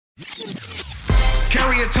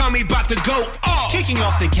Carrie and Tommy about to go off. Kicking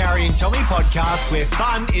off the Carrie and Tommy podcast where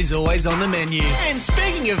fun is always on the menu. And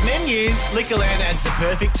speaking of menus, Liquorland adds the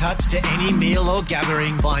perfect touch to any meal or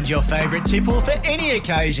gathering. Find your favourite tipple for any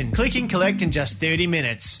occasion. Click and collect in just 30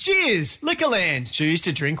 minutes. Cheers, Liquorland. Choose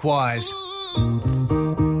to drink wise.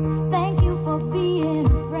 Thank you for being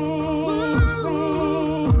a friend.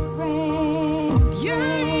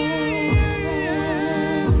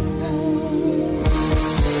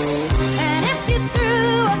 And if you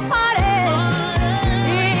threw a party,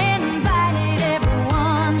 invited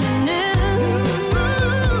everyone you knew,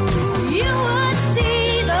 you would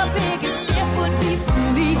see the biggest gift would be from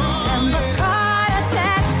me, and the card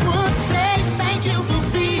attached would say thank you for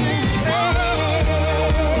being a friend.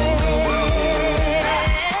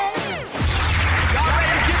 Y'all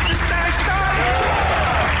ready to get this thing started?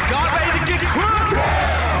 Y'all ready to get crunk?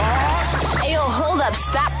 Hey, yo, hold up.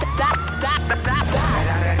 Stop.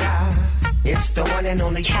 It's the one and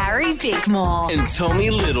only Carrie Bickmore. And Tommy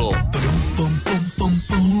Little.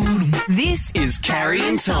 This is Carrie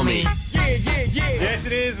and Tommy. Yes,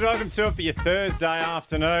 it is. Welcome to it for your Thursday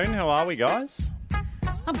afternoon. How are we, guys?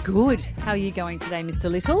 I'm good. How are you going today,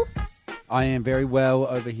 Mr. Little? I am very well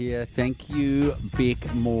over here. Thank you,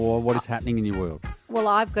 Bick Moore. What is happening in your world? Well,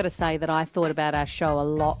 I've got to say that I thought about our show a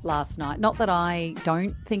lot last night. Not that I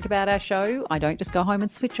don't think about our show. I don't just go home and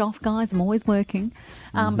switch off, guys. I'm always working.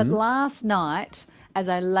 But last night, as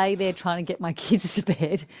I lay there trying to get my kids to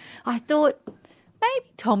bed, I thought maybe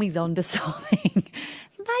Tommy's onto something.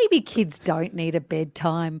 Maybe kids don't need a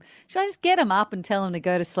bedtime. Should I just get them up and tell them to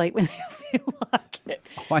go to sleep when they feel like it?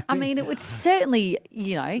 I mean, it would certainly,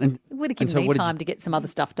 it would have given me time to get some other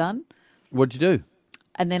stuff done. What'd you do?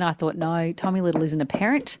 And then I thought, no, Tommy Little isn't a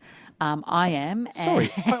parent. I am.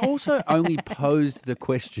 Sorry, I also only posed the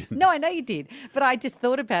question. No, I know you did. But I just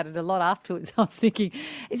thought about it a lot afterwards. I was thinking,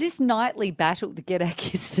 is this nightly battle to get our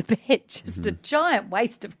kids to bed just a giant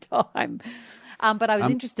waste of time? But I was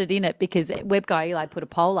interested in it because Web Guy Eli put a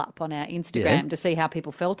poll up on our Instagram to see how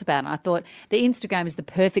people felt about it. And I thought the Instagram is the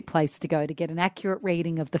perfect place to go to get an accurate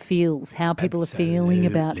reading of the feels, how people are feeling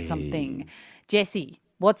about something. Jesse,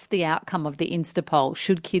 what's the outcome of the Insta poll?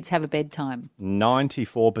 Should kids have a bedtime?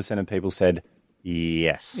 94% of people said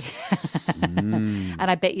yes. And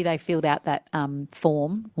I bet you they filled out that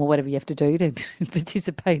form or whatever you have to do to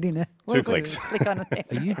participate in it. 2 clicks. Click on it.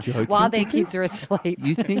 Are you joking? While their kids are asleep.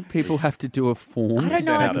 You think people have to do a form? I don't know. Send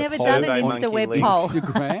I've out a never done an Survey Insta Monkey web link. poll.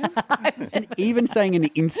 Instagram? And even saying an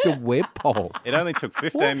Insta web poll. It only took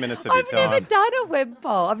 15 minutes of your I've never time. done a web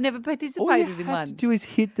poll. I've never All you participated in have one. to do is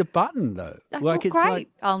hit the button, though. Well, great.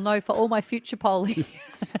 I'll know for all my future polling.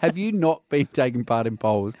 Have you not been taking part in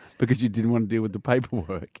polls because you didn't want to deal with the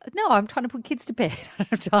paperwork? No, I'm trying to put kids to bed. I don't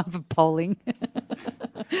have time for polling.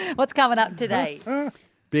 What's coming up today?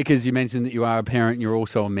 Because you mentioned that you are a parent and you're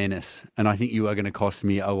also a menace. And I think you are going to cost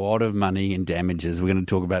me a lot of money in damages. We're going to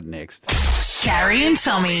talk about it next. Carrie and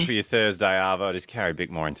Tommy. For your Thursday arvo, it is Carrie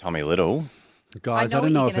Bickmore and Tommy Little. Guys, I know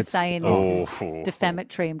don't know what if you're going to it's... say, and this is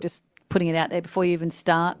defamatory. I'm just putting it out there before you even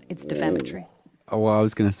start. It's defamatory. Oh, well, I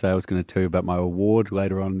was going to tell you about my award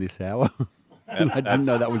later on this hour. And I didn't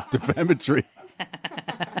know that was defamatory.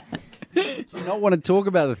 Do you not want to talk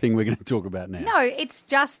about the thing we're going to talk about now? No, it's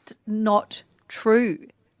just not true.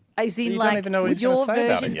 As in, You like, don't even know what he's your gonna say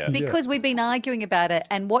about version, it yet. because we've been arguing about it,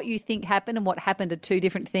 and what you think happened and what happened are two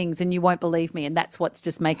different things, and you won't believe me, and that's what's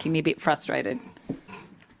just making me a bit frustrated.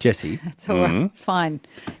 Jesse. It's all right. It's fine.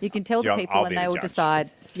 You can tell the I'll people, be and the they will judge.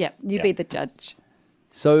 decide. Yeah, you Yeah. be the judge.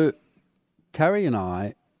 So Carrie and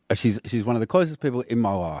I, she's one of the closest people in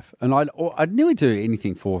my life, and I'd nearly do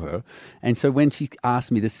anything for her. And so when she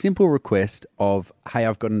asked me the simple request of, hey,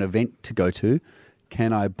 I've got an event to go to,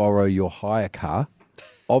 can I borrow your hire car?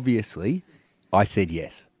 Obviously, I said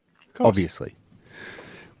yes. Obviously.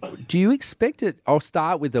 Do you expect it? I'll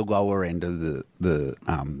start with the lower end of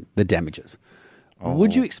the damages.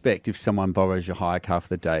 Would you expect if someone borrows your hire car for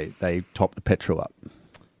the day, they top the petrol up?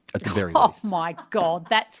 At the very Oh least. my God,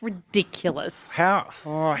 that's ridiculous. How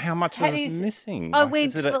much How is is- missing? I Like, went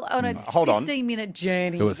is it on a hold on. 15-minute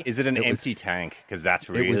journey. Is it an empty tank? Because that's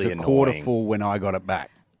really It was a annoying. quarter full when I got it back.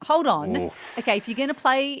 Hold on. Oof. Okay, if you're going to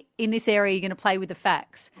play in this area, you're going to play with the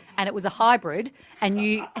facts. And it was a hybrid, and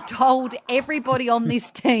you told everybody on this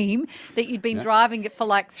team that you'd been driving it for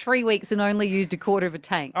like 3 weeks and only used a quarter of a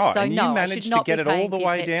tank. Oh, so and no, you I managed should to not get be it all paying the for your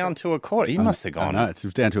way petrol. down to a quarter. You must have gone. No, it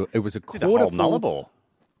was down to, it was a Did the quarter whole full. nullarball.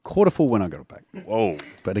 Quarter full when I got it back. Whoa.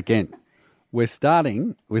 But again, we're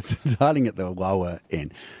starting at the lower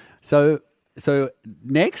end. So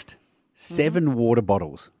next, 7 water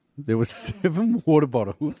bottles. There were 7 water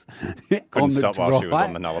bottles on the stop while she was dry-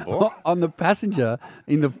 on the Nullarbor. On the passenger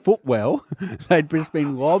in the footwell, they'd just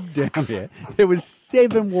been lobbed down there. There was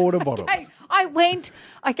 7 water bottles. Hey,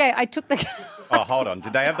 I took the. Oh, hold on.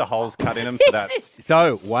 Did they have the holes cut in them for that? This is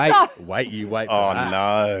So wait so- for Oh, that.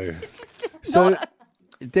 no. This is just So not.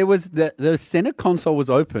 there was the center console was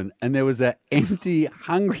open, and there was an empty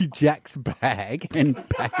Hungry Jack's bag and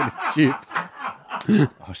packet of chips.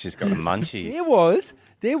 Oh, she's got the munchies.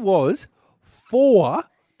 There was 4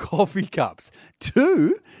 coffee cups,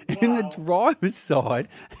 2 in the driver's side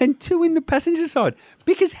and 2 in the passenger side.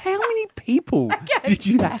 Because how many people did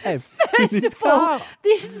you have in First this of all, car?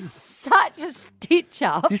 this is such a stitch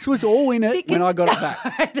up. This was all in it when Because- I got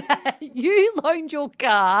it back. You loaned your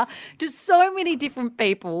car to so many different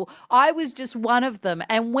people. I was just one of them.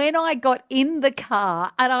 And when I got in the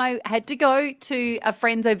car and I had to go to a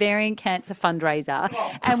friend's ovarian cancer fundraiser,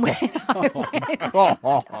 and when I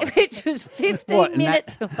went, which was 15 What, and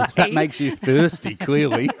minutes away. That makes you thirsty,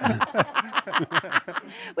 clearly.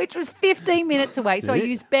 Which was 15 minutes away. So I Yeah.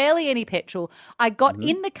 used barely any petrol. I got Mm-hmm.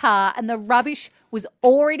 in the car and the rubbish was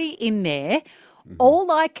already in there. Mm-hmm.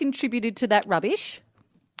 All I contributed to that rubbish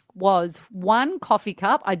was 1 coffee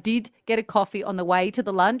cup. I did get a coffee on the way to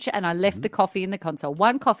the lunch and I Mm-hmm. left the coffee in the console.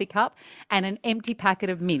 1 coffee cup and an empty packet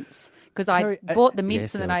of mints because I Carrie, bought the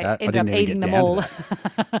mints yes, and then there was I that. I ended up didn't even eating get them down to all.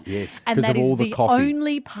 that. Yes, And 'cause that of is all the the coffee.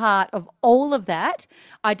 only part of all of that.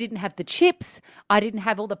 I didn't have the chips. I didn't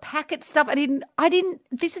have all the packet stuff.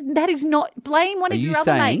 That is not, blame one Are of you your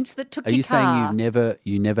other saying? mates that took Are your you car. saying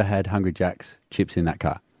you never had Hungry Jack's chips in that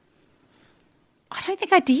car? I don't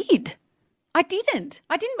think I did. I didn't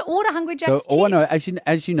order Hungry Jack's So chips. all I know,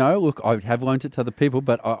 as you know, look, I have loaned it to other people,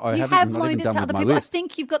 but I You haven't have not loaned even it done to with other my people. list. I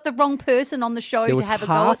think you've got the wrong person on the show There to was have a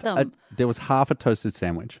go at them. there was half a toasted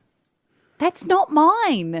sandwich. That's not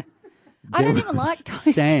mine. I don't There even was like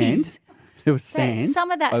toasties. Sand. There was sand.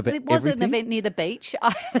 Some of that, over it was an everything. event near the beach.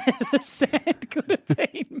 The sand could have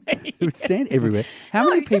been me. There was sand everywhere. How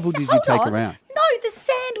many No, people the- did you hold take on. around? No, the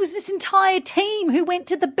sand was this entire team who went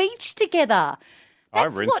to the beach together. I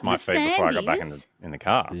That's rinsed what my the feet before I got sand back is. in the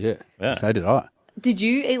car. Yeah. Yeah. So did I. Did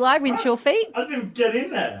you, Eli, rinse your feet? I didn't even get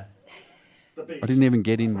in there. The beach. I didn't even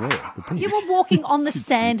get in where the beach. You were walking on the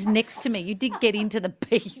sand next to me. You did get into the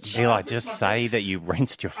beach. Eli, just say that you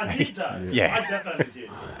rinsed your I feet. did though. Yeah. I definitely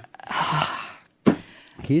did.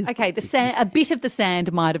 Here's- Okay, the sand, a bit of the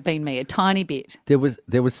sand might have been me, a tiny bit. There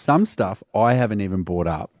was some stuff I haven't even brought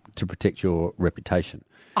up to protect your reputation.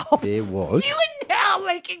 There was You are now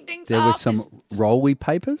making things there up. was some rolly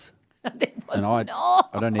papers. There was And I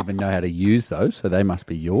not. don't even know how to use those, so they must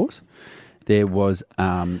be yours. There was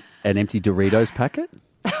an empty Doritos packet.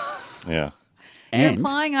 Yeah. You're And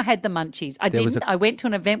implying I had the munchies. I there was didn't. I went to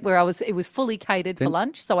an event where it was fully catered for Then-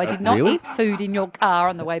 lunch, so I did not really? eat food in your car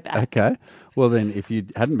on the way back. okay, well then, if you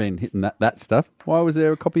hadn't been hitting that stuff, why was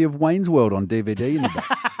there a copy of Wayne's World on DVD in the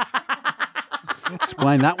back?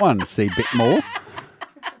 Explain that one. See a bit more.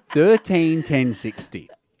 13/10/60.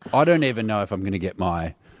 I don't even know if I'm going to get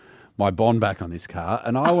my bond back on this car,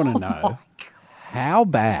 and I want to know how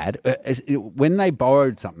bad when they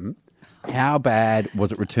borrowed something. How bad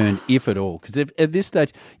was it returned, if at all? Because at this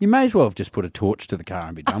stage, you may as well have just put a torch to the car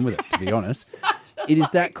and be done with it, to be honest. It is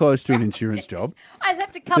that close to an insurance job. I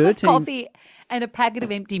have to cup of 13 coffee and a packet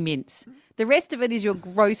of empty mints. The rest of it is your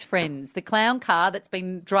gross friends. The clown car that's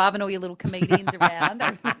been driving all your little comedians around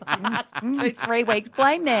over the last 2-3 weeks.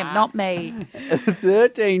 Blame them, not me.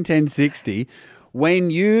 13/10/60. When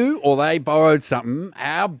you or they borrowed something,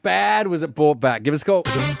 how bad was it brought back? Give us a call.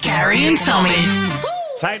 Carrie and Tommy.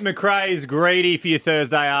 Tate McRae's greedy for your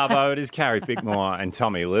Thursday arvo. It is Carrie Bickmore and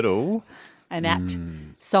Tommy Little. An apt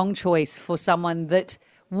song choice for someone that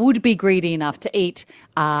would be greedy enough to eat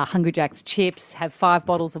Hungry Jack's chips, have 5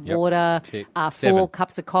 bottles of Yep. water, Tick. 4 7.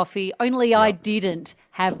 cups of coffee. Only I didn't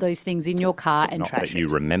have those things in your car and Not trash that you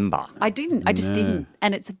it. remember. I didn't. I just didn't.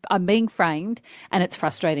 And I'm being framed and it's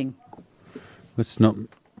frustrating. Let's not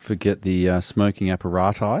forget the smoking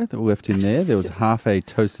apparati that were left in there. There was half a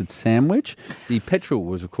toasted sandwich. The petrol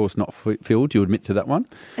was, of course, not filled. You admit to that one.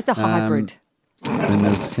 It's a hybrid. And there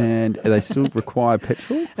was sand. They still require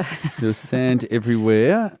petrol. There was sand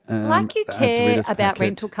everywhere. Like you a care Doritos about packet.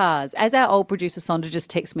 rental cars. As our old producer Sonda just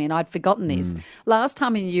texted me, and I'd forgotten this. Last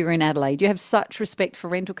time you were in Adelaide, you have such respect for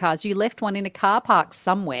rental cars. You left one in a car park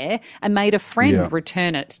somewhere and made a friend Yeah.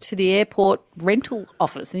 return it to the airport rental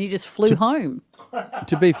office, and you just flew home.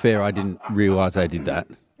 To be fair, I didn't realise I did that.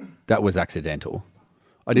 That was accidental.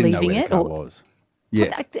 I didn't know Leaving where it, the car or- was.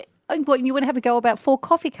 Yes. What, you wouldn't have a go about 4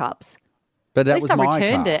 coffee cups? But that At least was I my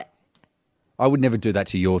returned car. it. I would never do that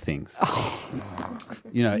to your things.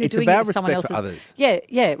 You know, You're it's doing about it to someone respect for else's. others.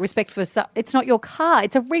 Yeah, respect for. It's not your car.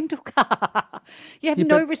 It's a rental car. You have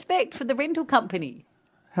no but- respect for the rental company.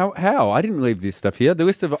 How? I didn't leave this stuff here. The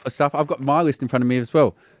list of stuff, I've got my list in front of me as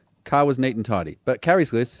well. Car was neat and tidy. But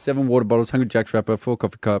Carrie's list, 7 water bottles, 100 Jack's wrapper, 4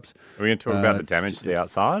 coffee cups. Are we going to talk about the damage to the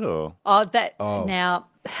outside or? Now,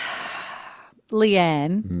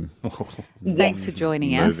 Leanne, thanks for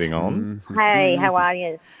joining us. Moving on. Hey, how are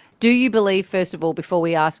you? Do you believe, first of all, before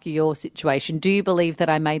we ask you your situation, do you believe that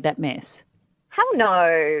I made that mess? Hell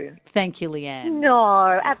no. Thank you, Leanne.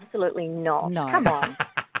 No, absolutely not. No. Come on.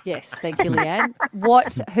 Yes, thank you, Leanne.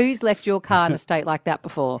 Who's left your car in a state like that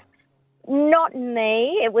before? Not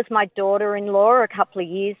me. It was my daughter-in-law a couple of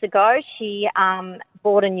years ago. She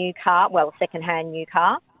bought a new car, well, a second-hand new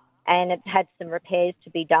car, and it had some repairs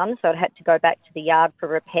to be done, so it had to go back to the yard for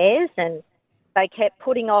repairs, and they kept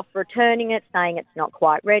putting off returning it, saying it's not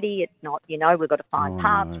quite ready, it's not, we've got to find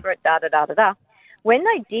parts for it, da-da-da-da-da. When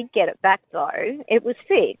they did get it back, though, it was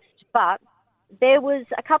fixed, but there was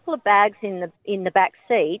a couple of bags in the back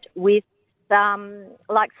seat with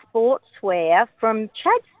like sportswear from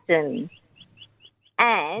Chadstone.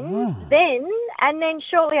 And then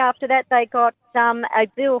shortly after that, they got a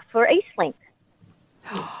bill for Eastlink.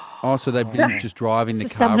 Oh, so they've been just driving the car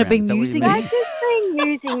someone had around. been Is that what you using mean? They've just been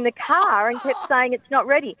using the car and kept saying it's not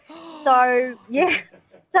ready. So, yeah.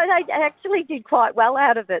 So they actually did quite well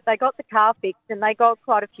out of it. They got the car fixed and they got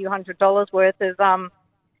quite a few $100s worth of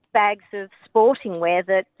bags of sporting wear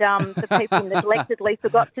that the people neglectedly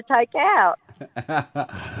forgot to take out.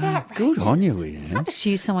 Good on you, Leanne. Can't just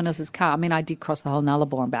use someone else's car. I mean, I did cross the whole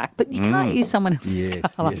Nullarbor and back, but you can't use someone else's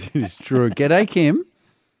car. Yes, it's true. G'day, Kim.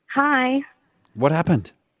 Hi. What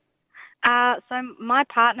happened? So my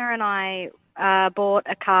partner and I bought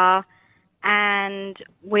a car and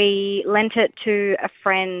we lent it to a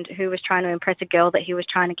friend who was trying to impress a girl that he was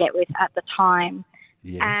trying to get with at the time.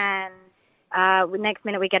 Yes. And the next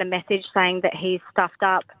minute we get a message saying that he's stuffed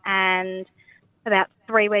up, and about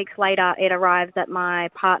 3 weeks later it arrives at my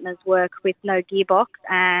partner's work with no gearbox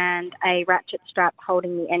and a ratchet strap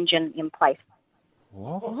holding the engine in place.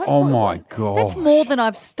 What? Oh, my God. That's more than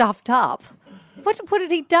I've stuffed up. What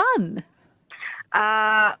had he done?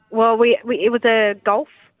 Well, it was a Golf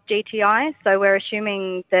GTI, so we're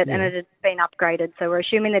assuming that, and it had been upgraded, so we're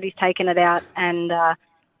assuming that he's taken it out and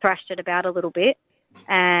thrashed it about a little bit.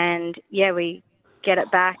 And, yeah, we get it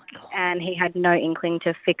back, and he had no inkling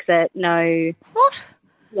to fix it, no... What?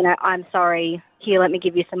 I'm sorry, here, let me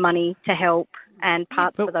give you some money to help, and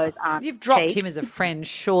parts for those aren't You've dropped cheap. him as a friend,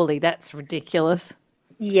 surely. That's ridiculous.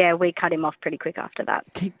 Yeah, we cut him off pretty quick after that.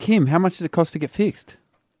 Kim, how much did it cost to get fixed?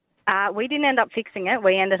 We didn't end up fixing it.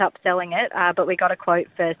 We ended up selling it, but we got a quote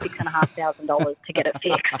for $6,500 to get it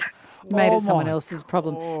fixed. Made it someone else's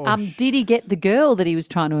problem. Did he get the girl that he was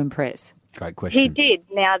trying to impress? Great question. He did.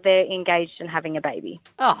 Now they're engaged and having a baby.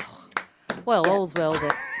 Oh, well, all's well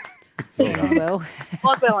that ends well.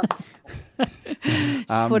 All's well.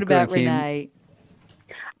 What about good, Kim. Renee?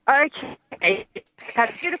 Okay. Had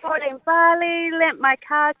a beautiful day in Bali, lent my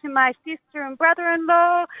car to my sister and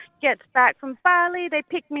brother-in-law, gets back from Bali, they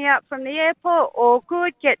pick me up from the airport, all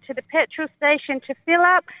good, get to the petrol station to fill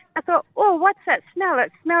up. I thought, oh, what's that smell?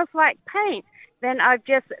 It smells like paint. Then I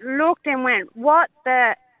just looked and went, what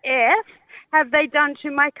the F have they done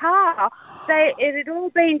to my car? It had all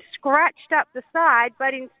been scratched up the side,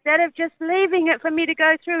 but instead of just leaving it for me to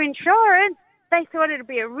go through insurance, they thought it would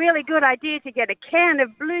be a really good idea to get a can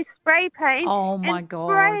of blue spray paint and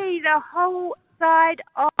spray the whole side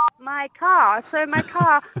of my car. So my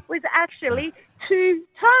car was actually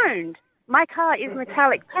two-toned. My car is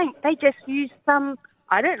metallic paint. They just used some,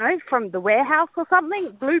 I don't know, from the warehouse or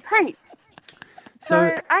something, blue paint. So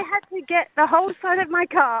I had to get the whole side of my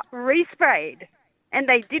car resprayed, and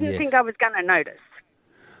they didn't think I was going to notice.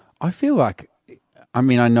 I feel like, I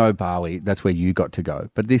mean, I know Bali, that's where you got to go,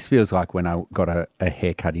 but this feels like when I got a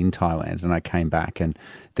haircut in Thailand and I came back and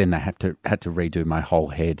then they had to redo my whole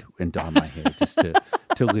head and dye my hair just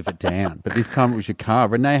to live it down. But this time it was your car.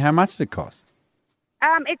 Renee, how much did it cost?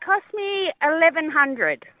 It cost me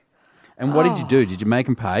 $1,100. And what did you do? Did you make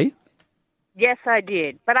them pay? Yes, I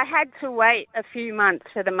did. But I had to wait a few months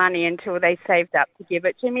for the money until they saved up to give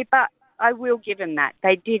it to me. But I will give them that.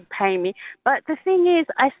 They did pay me. But the thing is,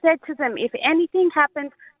 I said to them, if anything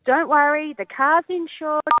happens, don't worry. The car's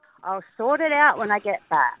insured. I'll sort it out when I get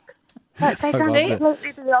back. But they done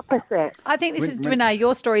completely the opposite. I think this is, Renee,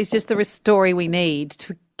 your story is just the story we need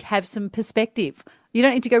to have some perspective. You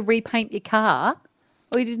don't need to go repaint your car.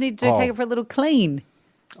 Or you just need to take it for a little clean.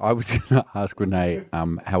 I was going to ask Renee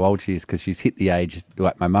how old she is because she's hit the age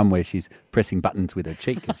like my mum where she's pressing buttons with her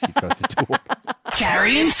cheek as she tries to talk.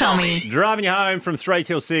 Carrie and Tommy. Driving you home from 3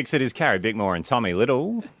 till 6, it is Carrie Bickmore and Tommy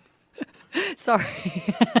Little. Sorry.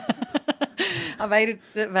 I've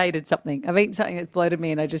evaded something. I've eaten something that's bloated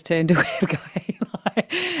me and I just turned to Eli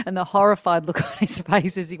and the horrified look on his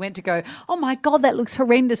face as he went to go, oh my God, that looks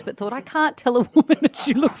horrendous, but thought, I can't tell a woman that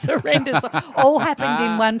she looks horrendous. All happened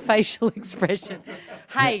in one facial expression.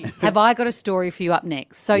 Hey, have I got a story for you up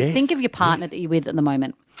next? So think of your partner that you're with at the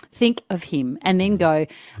moment. Think of him and then go,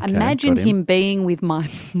 imagine him being with my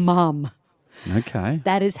mum. Okay.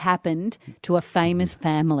 That has happened to a famous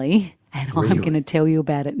family. And I'm going to tell you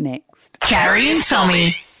about it next. Carrie and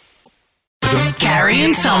Tommy. Carrie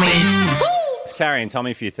and Tommy. It's Carrie and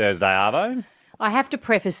Tommy for your Thursday, Arvo. I have to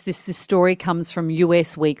preface this. This story comes from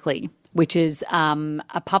US Weekly, which is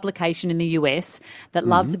a publication in the US that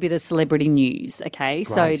loves a bit of celebrity news, okay?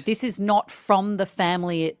 So this is not from the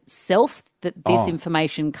family itself that this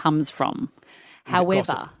information comes from.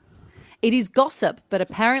 However, it is gossip, but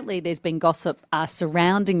apparently there's been gossip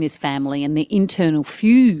surrounding this family and the internal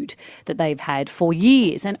feud that they've had for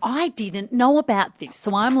years. And I didn't know about this,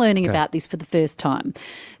 so I'm learning about this for the first time.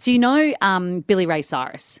 So you know Billy Ray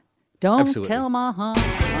Cyrus. Don't tell my heart.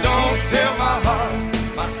 Don't tell my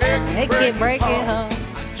heart. My head break it home.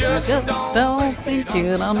 Just don't think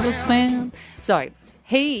you'll understand. So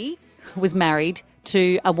he was married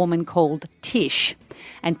to a woman called Tish.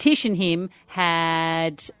 And Tish and him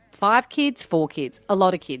had 4 kids, a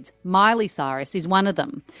lot of kids. Miley Cyrus is one of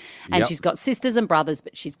them. And she's got sisters and brothers,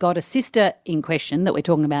 but she's got a sister in question that we're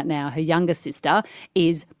talking about now. Her younger sister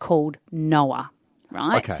is called Noah,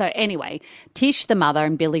 right? Okay. So anyway, Tish, the mother,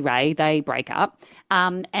 and Billy Ray, they break up.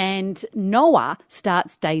 And Noah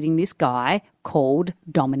starts dating this guy called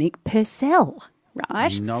Dominic Purcell,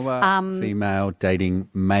 right? Noah, female, dating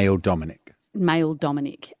male Dominic. Male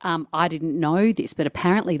Dominic. I didn't know this, but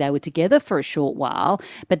apparently they were together for a short while,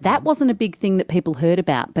 but that wasn't a big thing that people heard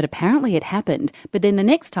about, but apparently it happened. But then the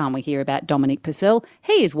next time we hear about Dominic Purcell,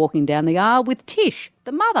 he is walking down the aisle with Tish,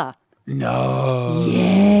 the mother. No.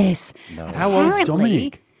 Yes. No. How old is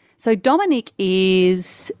Dominic? So Dominic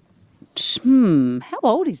is... how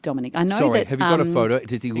old is Dominic? I know that... have you got a photo?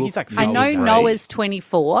 Does he look... He's like I know 53. Noah's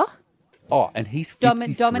 24. Oh, and he's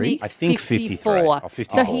 53? Dominic's I think 54.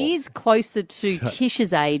 53. So he is closer to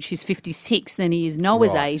Tish's age, who's 56, than he is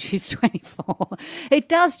Noah's age, who's 24. It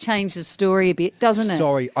does change the story a bit, doesn't it?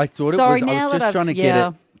 Sorry, I thought Sorry, it was... I now was that just trying to get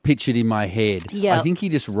it pictured in my head. Yeah. I think he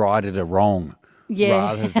just righted it wrong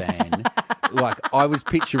rather than... Like, I was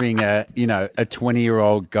picturing a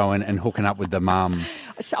 20-year-old going and hooking up with the mum.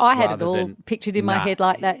 So I had it all pictured in my head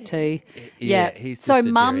like that too. Yeah. He's just so a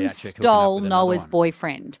mum geriatric hooking up stole with another Noah's one.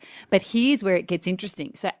 boyfriend. But here's where it gets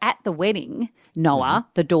interesting. So at the wedding, Noah,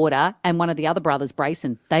 the daughter, and one of the other brothers,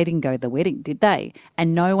 Brayson, they didn't go to the wedding, did they?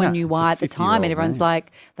 And no one knew it's why a at the time. 50-year-old And everyone's man.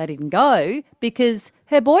 like, they didn't go because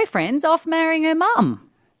her boyfriend's off marrying her mum.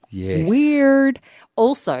 Yes. Weird.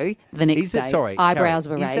 Also, the next Is it- day, sorry, eyebrows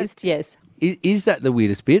Carrie, were is that- raised. Yes. Is that the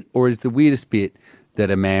weirdest bit, or is the weirdest bit that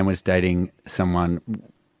a man was dating someone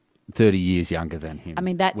 30 years younger than him? I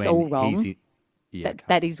mean, that's when all wrong. he's okay.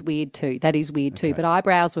 That is weird too. That is weird too. But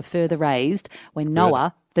eyebrows were further raised when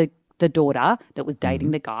Noah, the daughter that was dating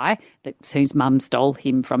the guy whose mum stole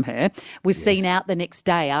him from her, was seen out the next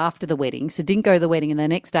day after the wedding. So didn't go to the wedding, and the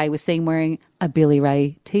next day was seen wearing a Billy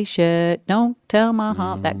Ray T-shirt. Don't tell my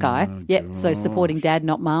heart. That guy. Yep. So supporting dad,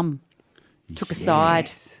 not mum. Took a side.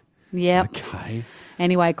 Yep. Okay.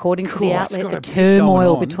 Anyway, according to the Cool, it's outlet, got the a bit going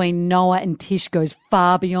turmoil on. between Noah and Tish goes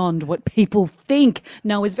far beyond what people think.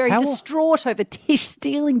 Noah's very How- distraught over Tish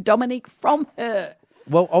stealing Dominic from her.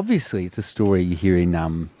 Well, obviously, it's a story you hear in,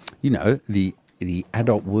 the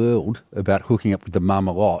adult world about hooking up with the mum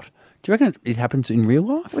a lot. Do you reckon it happens in real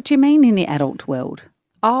life? What do you mean in the adult world?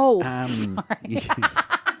 Oh, Yes.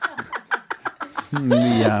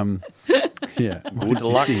 Yeah. Good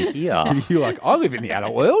luck here. You're like, I live in the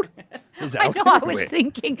adult world. There's I adults know. I was everywhere.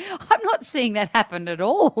 thinking, I'm not seeing that happen at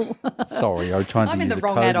all. Sorry, I was trying to I'm use in the a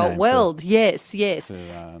wrong code adult name world. Yes.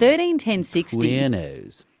 13, 10, 60.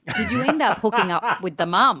 Queernos. Did you end up hooking up with the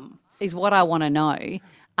mum? Is what I want to know.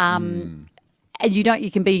 And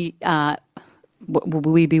you can be. Will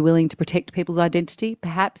we be willing to protect people's identity?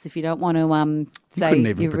 Perhaps if you don't want to You say couldn't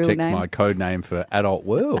even your real protect name. my code name for adult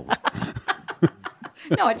world.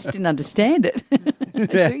 No, I just didn't understand it.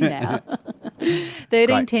 I do now.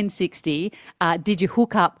 13, 10, 60. Did you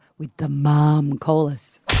hook up with the mum? Call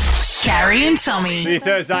us. Carrie and Tommy. For your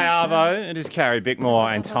Thursday, Arvo, it is Carrie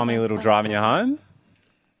Bickmore and Tommy Little driving you home.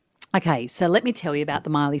 Okay, so let me tell you about the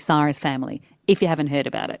Miley Cyrus family, if you haven't heard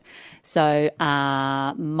about it. So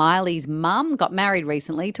Miley's mum got married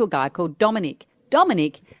recently to a guy called Dominic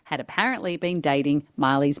Dominic had apparently been dating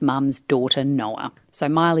Miley's mum's daughter, Noah. So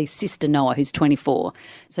Miley's sister, Noah, who's 24.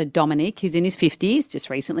 So Dominic, who's in his 50s,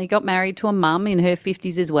 just recently got married to a mum in her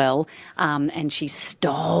 50s as well, and she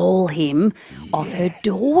stole him off her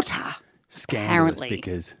daughter. Scandalous Apparently.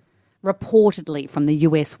 because Reportedly from the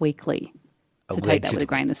US Weekly. So take that with a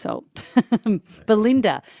grain of salt.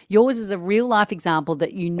 Belinda, yours is a real-life example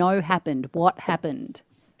that you know happened. What happened?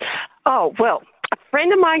 Oh, well, a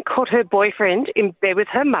friend of mine caught her boyfriend in bed with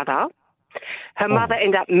her mother. Her mother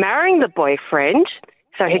ended up marrying the boyfriend,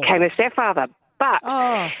 so he became a stepfather. But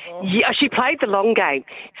yeah, she played the long game.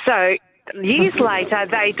 So years later,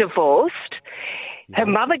 they divorced. Her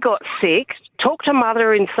mother got sick, talked her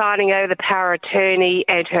mother in signing over the power of attorney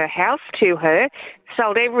and her house to her,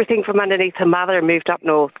 sold everything from underneath her mother and moved up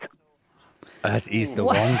north. That is the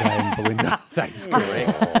long game, Belinda. That's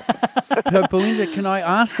correct. No, Belinda, can I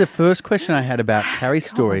ask the first question I had about Carrie's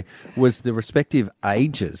story was the respective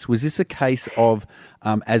ages. Was this a case of,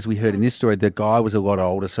 as we heard in this story, the guy was a lot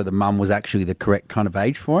older, so the mum was actually the correct kind of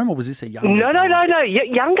age for him, or was this a younger No.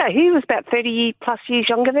 Younger. He was about 30 plus years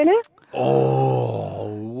younger than her.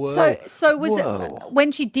 Oh, whoa. So was it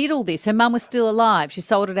when she did all this, her mum was still alive? She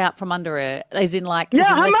sold it out from under her, as in like, No, as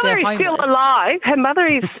in her left mother her is homeless. still alive. Her mother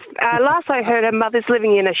is, last I heard, her mother's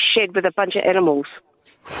living in a shed with a bunch of animals.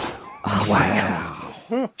 Oh,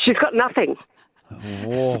 wow. She's got nothing.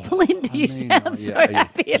 Whoa. Belinda, you sound so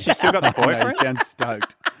happy about She's still got the No, boyfriend? you sound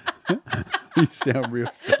stoked. You sound real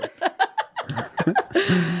stoked.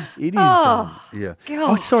 It is. Yeah. God.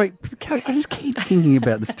 Oh, sorry. Carrie, I just keep thinking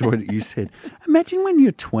about the story that you said. Imagine when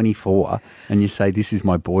you're 24 and you say, this is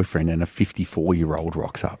my boyfriend, and a 54-year-old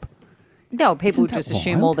rocks up. No, people would Isn't that just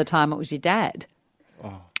assume wild? all the time it was your dad.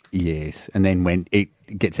 Yes. And then when it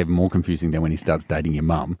gets even more confusing than when he starts dating your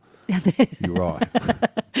mum. You're right.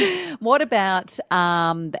 What about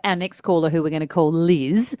our next caller, who we're going to call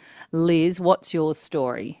Liz? Liz, what's your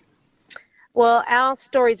story? Well, our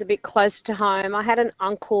story's a bit close to home. I had an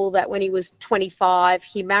uncle that when he was 25,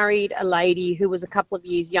 he married a lady who was a couple of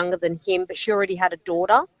years younger than him, but she already had a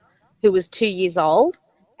daughter who was 2 years old.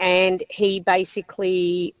 And he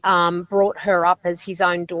basically brought her up as his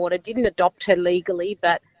own daughter, didn't adopt her legally,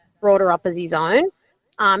 but brought her up as his own.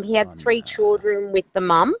 He had 3 children with the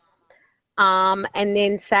mum. And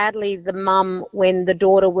then sadly, the mum, when the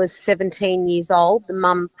daughter was 17 years old, the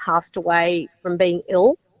mum passed away from being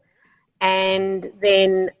ill. And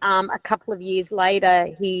then a couple of years later,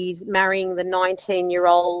 he's marrying the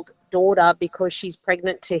 19-year-old daughter because she's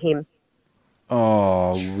pregnant to him.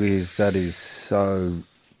 Oh, Liz, that is so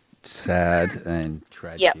sad and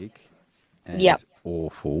tragic and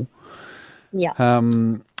awful. Yeah.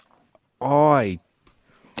 I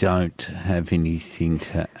don't have anything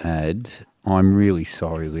to add. I'm really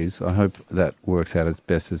sorry, Liz. I hope that works out as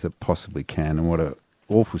best as it possibly can. And what an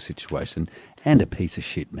awful situation and a piece of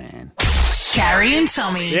shit, man. Carrie and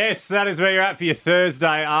Tommy. Yes, that is where you're at for your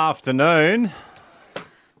Thursday afternoon.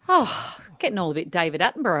 Oh, getting all a bit David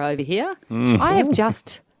Attenborough over here. I have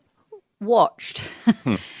just watched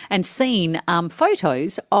and seen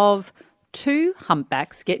photos of 2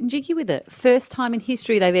 humpbacks getting jiggy with it. First time in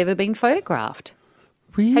history they've ever been photographed.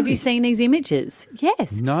 Really? Have you seen these images?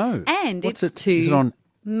 Yes. No. And What's it's it? 2 Is it on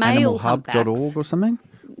male humpbacks. animalhub.org or something?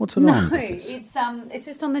 What's it No, on? it's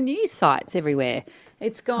just on the news sites everywhere.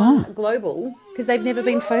 It's gone global because they've never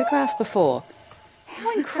been photographed before.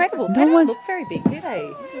 How incredible. They don't look very big, do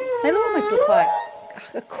they? They almost look like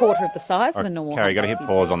a quarter of the size of a normal Carrie, you got to hit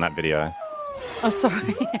humpback. pause on that video. Oh,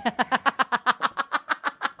 sorry.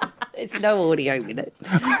 There's no audio with it.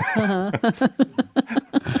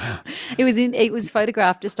 It was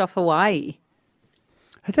photographed just off Hawaii.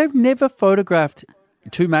 They've never photographed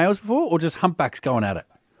 2 males before, or just humpbacks going at it?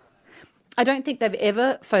 I don't think they've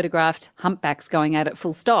ever photographed humpbacks going at it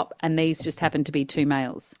full stop, and these just happen to be 2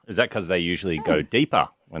 males. Is that because they usually go deeper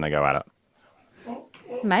when they go at it?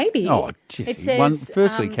 Maybe. Oh, jeez. It says,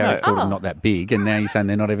 Firstly, Carrie's called them not that big, and now you're saying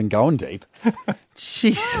they're not even going deep.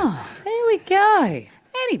 Jeez. Oh, there we go.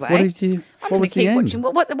 Anyway, What did you? I'm What just was going to keep the watching.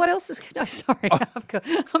 end? What else is... Oh, sorry.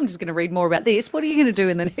 I'm just going to read more about this. What are you going to do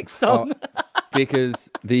in the next song? Because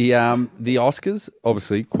the Oscars,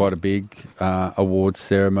 obviously quite a big awards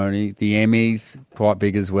ceremony. The Emmys, quite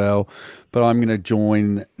big as well. But I'm going to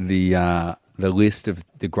join the list of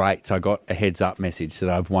the greats. I got a heads up message that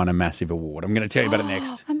I've won a massive award. I'm going to tell you about it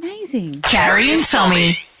next. Amazing. Carrie and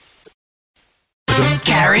Tommy.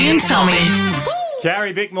 Carrie and Tommy.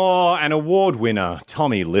 Carrie Bickmore, an award winner,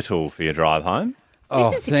 Tommy Little, for your drive home.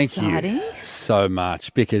 Oh, This is thank exciting. you so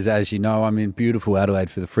much because, as you know, I'm in beautiful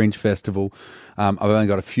Adelaide for the Fringe Festival. I've only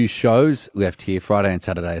got a few shows left here. Friday and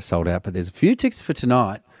Saturday are sold out, but there's a few tickets for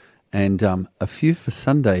tonight. and a few for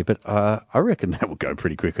Sunday, but I reckon that will go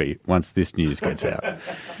pretty quickly once this news gets out.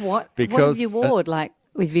 What Because, have you award?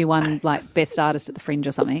 Have you won Best Artist at the Fringe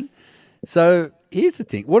or something? So here's the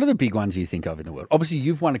thing. What are the big ones you think of in the world? Obviously,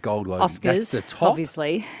 you've won a gold Logie. Oscars, That's the top.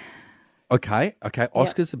 obviously. Okay.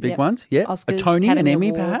 Oscars, the big Yep. ones. Yeah. Oscars, A Tony, Academy an Emmy,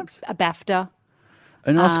 Award, perhaps? a BAFTA.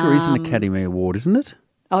 An Oscar is an Academy Award, isn't it?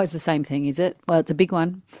 Oh, it's the same thing, is it? Well, it's a big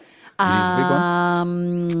one. It is a big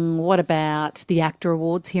one. What about the ACTRA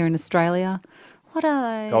Awards here in Australia? What are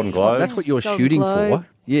they? Golden Globes. That's what you're Golden shooting Globe. for.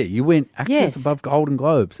 Yeah, you went actors Yes. above Golden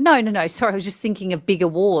Globes. No. Sorry, I was just thinking of big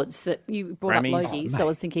awards that you brought Grammys. up Logie, so I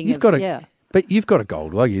was thinking You've of, got a, yeah. But you've got a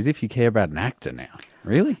gold Logie as if you care about an actor now.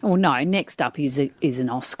 Really? Well, no, next up is an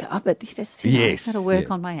Oscar, but you just, Yes, got to work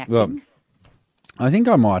yeah. on my acting. Well, I think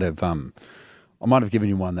I might have given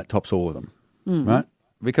you one that tops all of them, right?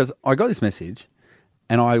 Because I got this message,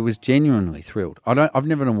 and I was genuinely thrilled. I've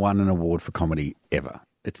never won an award for comedy ever.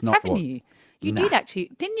 It's not. Haven't you? You did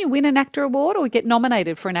actually. Didn't you win an ACTRA Award or get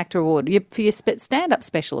nominated for an ACTRA Award for your stand-up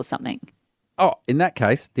special or something? Oh, in that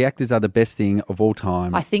case, the actors are the best thing of all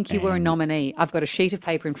time. I think you were a nominee. I've got a sheet of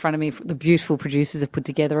paper in front of me the beautiful producers have put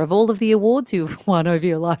together of all of the awards you've won over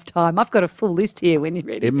your lifetime. I've got a full list here when you're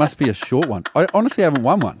ready. It must be a short one. I honestly haven't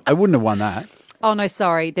won one. I wouldn't have won that. Oh, no,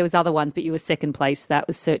 sorry. There was other ones, but you were second place. That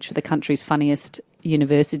was Search for the Country's Funniest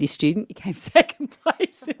University Student. You came second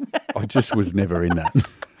place in that. I just was never in that.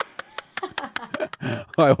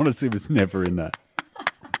 I honestly was never in that.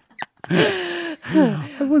 I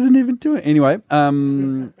wasn't even doing it. Anyway,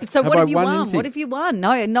 So what have you won? anything? What have you won?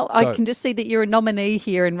 No, I can just see that you're a nominee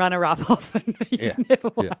here and runner-up often. You've never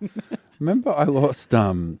won. Remember, I lost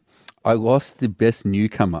the best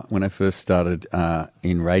newcomer when I first started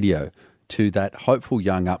in radio to that hopeful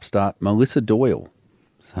young upstart, Melissa Doyle.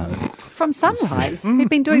 So From Sunrise, who'd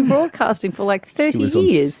been doing broadcasting for like 30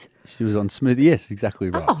 years. She was on Smooth. Yes, exactly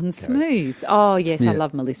right. Oh, and Smooth. Oh, yes, I Yeah.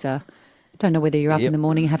 love Melissa. Don't know whether you're up in the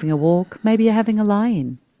morning having a walk. Maybe you're having a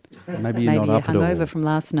lie-in. Maybe you're Maybe not you're up at all. hungover from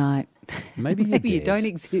last night. Maybe you're Maybe you dead. don't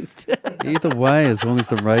exist. Either way, as long as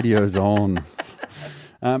the radio's on.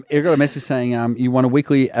 I got a message saying you won a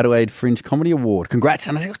weekly Adelaide Fringe Comedy Award. Congrats.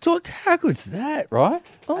 And I thought, how good's that, right?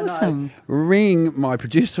 Awesome. Ring my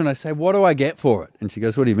producer and I say, what do I get for it? And she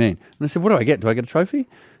goes, what do you mean? And I said, what do I get? Do I get a trophy?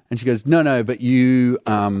 And she goes, no, but you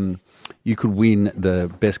could win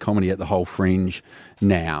the best comedy at the whole Fringe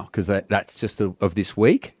now because that's just of this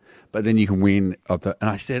week. But then you can win of the. And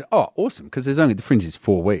I said, oh, awesome, because the Fringe is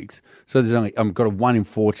 4 weeks, so I've got a 1 in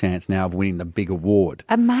 4 chance now of winning the big award.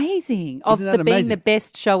 Amazing. Isn't that Being amazing? the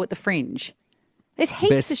best show at the Fringe. There's heaps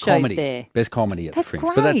Best of shows comedy, there. Best comedy at That's the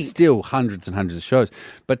Fringe. But that's great. still hundreds and hundreds of shows.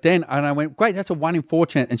 But then, and I went, great, that's a 1 in 4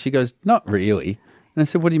 chance. And she goes, not really. And I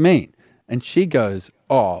said, what do you mean? And she goes,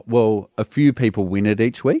 oh, well, a few people win it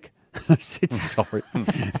each week. I said, sorry.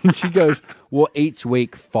 And she goes, well, each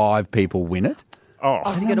week 5 people win it. Oh,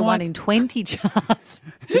 so you got a 1 in 20 chance.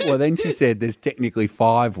 Well, then she said there's technically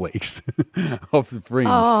 5 weeks of the Fringe.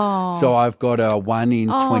 Oh. So I've got a 1 in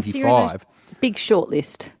So 25. you're in a big short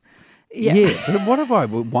list. Yeah, but what have I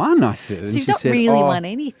won? I said. So you've not really won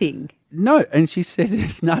anything. No, and she said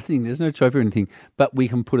there's nothing, there's no trophy or anything, but we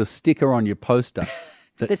can put a sticker on your poster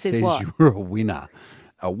that That says says what? you're a winner,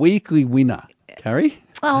 a weekly winner. Carrie?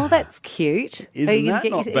 Oh, that's cute. Isn't Are you that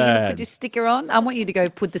gonna not are you gonna bad? put your sticker on? I want you to go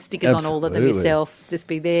put the stickers on all of them Absolutely. yourself. Just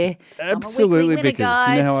be there. Absolutely, I'm a weekly winner, because you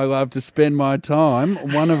guys. know how I love to spend my time.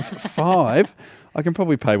 1 of 5. I can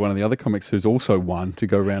probably pay one of the other comics who's also won to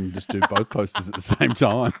go around and just do both posters at the same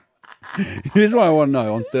time. Here's what I want to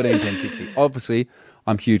know on 131060. Obviously,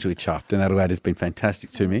 I'm hugely chuffed, and Adelaide has been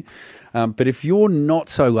fantastic to me. But if you're not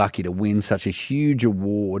so lucky to win such a huge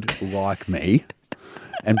award like me,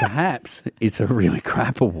 and perhaps it's a really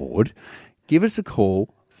crap award, give us a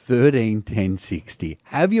call, 131060.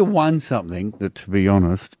 Have you won something that, to be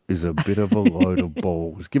honest, is a bit of a load of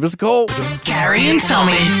balls? Give us a call. Carrie and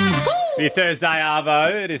Tommy. For your Thursday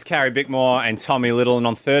Arvo, it is Carrie Bickmore and Tommy Little. And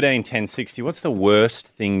on 131060, what's the worst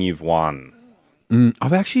thing you've won?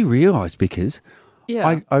 I've actually realised because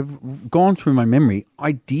I've gone through my memory.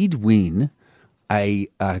 I did win a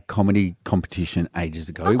comedy competition ages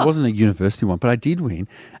ago. It wasn't a university one, but I did win.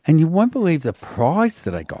 And you won't believe the prize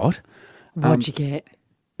that I got. What'd you get?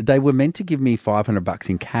 They were meant to give me $500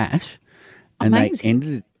 in cash, and Amazing. they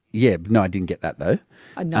ended. Yeah, no, I didn't get that though.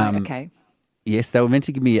 No, okay. Yes, they were meant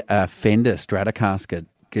to give me a Fender Stratocaster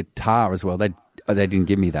guitar as well. They didn't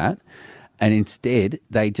give me that. And instead,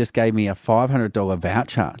 they just gave me a $500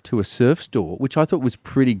 voucher to a surf store, which I thought was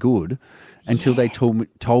pretty good until they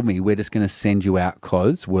told me we're just going to send you out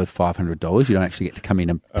clothes worth $500. You don't actually get to come in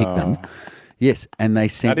and pick them. Yes, and they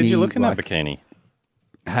sent me... How did you look in that bikini?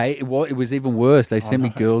 Hey, it was even worse. They sent me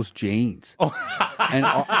girls' jeans. and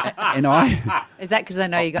I Is that because they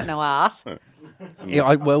know you got no ass?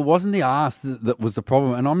 Yeah, well, it wasn't the arse that was the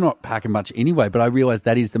problem, and I'm not packing much anyway, but I realised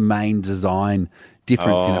that is the main design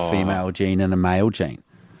difference in a female jean and a male jean.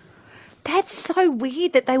 That's so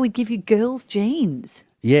weird that they would give you girls' jeans.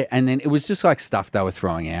 Yeah, and then it was just like stuff they were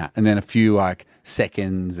throwing out, and then a few like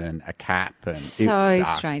seconds and a cap. And So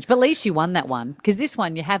strange. But at least you won that one, because this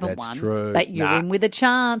one you haven't won. True. But you're in with a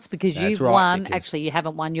chance because That's you've right, won. because- Actually, you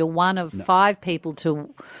haven't won. You're one of 5 people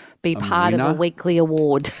to be part of a winner. weekly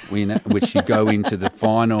award. Winner, which you go into the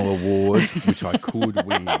final award, which I could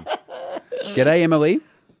win. G'day, Emily.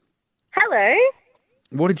 Hello.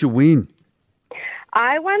 What did you win?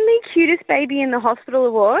 I won the cutest baby in the hospital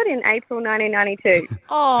award in April 1992.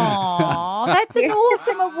 Oh, that's an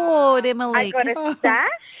awesome award, Emily. I got a sash,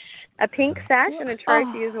 a pink sash, and a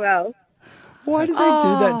trophy as well. Why do they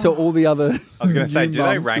do that to all the other? I was going to say, new do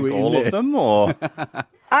they mums rank who are in all there? of them, or?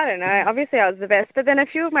 I don't know. Obviously, I was the best. But then a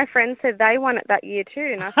few of my friends said they won it that year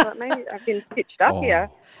too, and I thought maybe I've been stitched up here.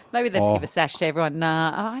 Maybe they just give a sash to everyone.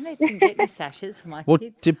 Nah, I didn't get any sashes for my Well,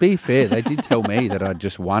 kids. to be fair, they did tell me that I'd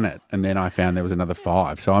just won it, and then I found there was another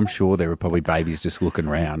 5. So I'm sure there were probably babies just looking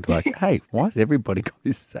around like, hey, why has everybody got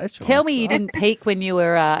this sash on? Tell me you didn't peak when you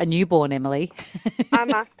were a newborn, Emily. I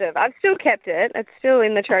must have. I've still kept it. It's still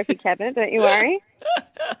in the trophy cabinet. Don't you worry.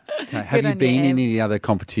 Okay, have you on been you, in Em. any other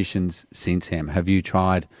competitions since, Em? Have you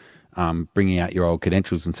tried bringing out your old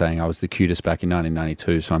credentials and saying I was the cutest back in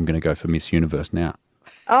 1992, so I'm going to go for Miss Universe now?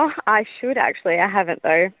 Oh, I should actually. I haven't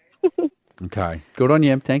though. Okay, good on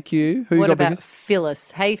you, Em. Thank you. Who What you got about biggest?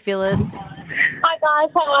 Phyllis? Hey, Phyllis. Hi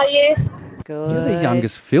guys, how are you? Good. You're the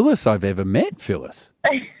youngest Phyllis I've ever met, Phyllis.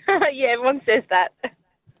 Yeah, everyone says that.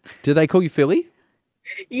 Do they call you Philly?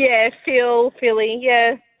 Yeah, Philly.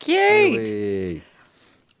 Yeah. Cute. Philly.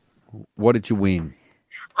 What did you win?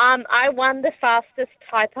 I won the fastest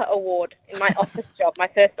typer award in my office job, my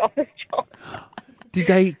first office job. Did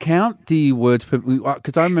they count the words per...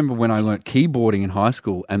 Because I remember when I learnt keyboarding in high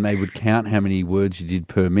school and they would count how many words you did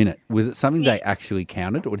per minute. Was it something they actually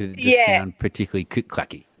counted, or did it just sound particularly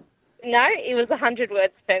click-clacky? No, it was 100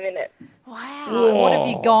 words per minute. Wow. What have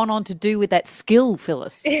you gone on to do with that skill,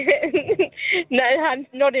 Phyllis? No, I'm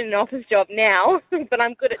not in an office job now, but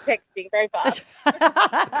I'm good at texting very fast.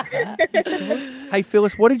 Hey,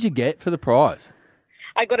 Phyllis, what did you get for the prize?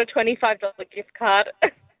 I got a $25 gift card.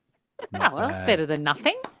 Oh, well, better than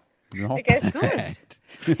nothing. Not I guess bad.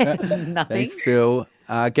 Better than nothing. Thanks, Phil.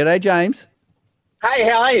 G'day, James. Hey,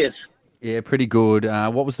 how are you? Yeah, pretty good.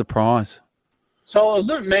 What was the prize? So it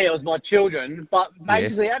wasn't me, it was my children. But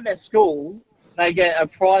basically at their school, they get a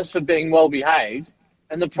prize for being well behaved.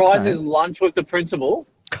 And the prize is lunch with the principal.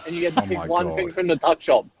 And you get to pick one thing from the tuck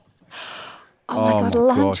shop. Oh, my God,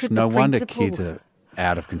 lunch gosh. with No the wonder principal. kids are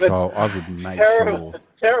out of control. I would make Terrible. sure.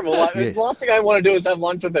 Terrible. Like, Yes. the last thing I want to do is have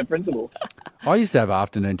lunch with their principal. I used to have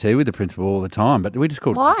afternoon tea with the principal all the time, but we just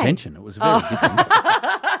called Why? it detention. It was very different.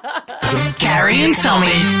 Carrie and Tommy.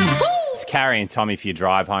 It's Carrie and Tommy for your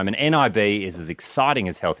drive home, and NIB is as exciting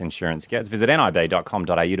as health insurance gets. Visit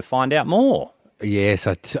nib.com.au to find out more. Yes,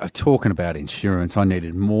 talking about insurance, I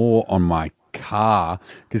needed more on my car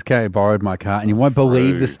because Carrie borrowed my car, and you won't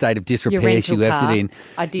believe the state of disrepair she rental left car. it in.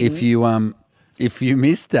 I didn't. If you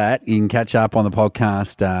missed that, you can catch up on the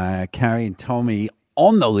podcast. Carrie and Tommy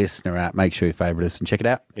on the Listener app. Make sure you favourite us and check it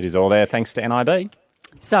out. It is all there thanks to NIB.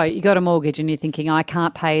 So you got a mortgage and you're thinking, I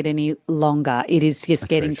can't pay it any longer. It is just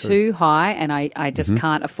getting too high and I just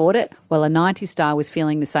can't afford it. Well, a 90 star was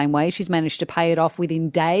feeling the same way. She's managed to pay it off within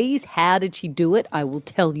days. How did she do it? I will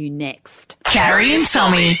tell you next. Carrie and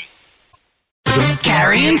Tommy.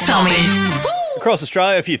 Carrie and Tommy. Across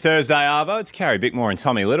Australia for your Thursday Arvo, it's Carrie Bickmore and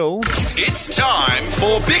Tommy Little. It's time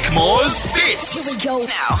for Bickmore's Bits. Here we go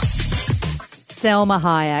now. Selma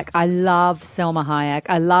Hayek. I love Selma Hayek.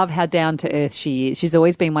 I love how down to earth she is. She's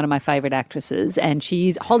always been one of my favourite actresses and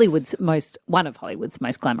she's one of Hollywood's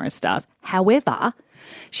most glamorous stars. However,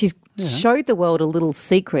 she's showed the world a little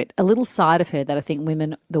secret, a little side of her that I think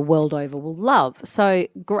women the world over will love. So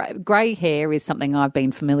grey hair is something I've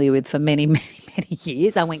been familiar with for many, many, many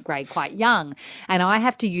years. I went grey quite young and I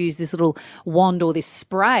have to use this little wand or this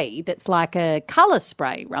spray that's like a colour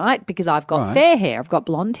spray, right? Because I've got fair hair, I've got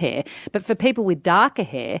blonde hair. But for people with darker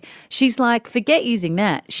hair, she's like, forget using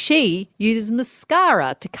that. She uses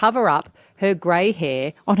mascara to cover up her grey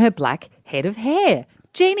hair on her black head of hair.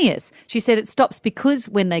 Genius. She said it stops because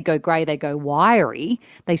when they go grey, they go wiry.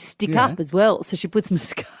 They stick up as well. So she puts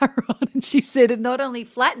mascara on and she said it not only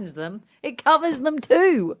flattens them, it covers them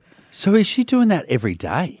too. So is she doing that every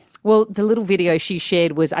day? Well, the little video she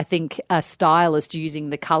shared was, I think, a stylist using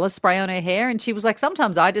the colour spray on her hair. And she was like,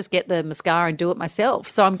 sometimes I just get the mascara and do it myself.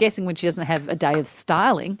 So I'm guessing when she doesn't have a day of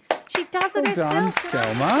styling, she does it herself.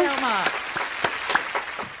 Selma.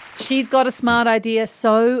 She's got a smart idea.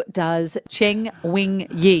 So does Cheng Wing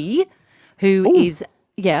Yi, who is...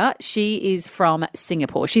 Yeah, she is from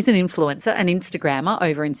Singapore. She's an influencer, an Instagrammer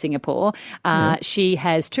over in Singapore. She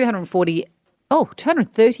has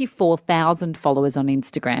 234,000 followers on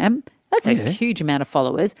Instagram. That's a huge amount of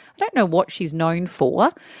followers. I don't know what she's known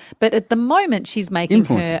for, but at the moment she's making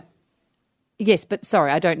her... Yes, but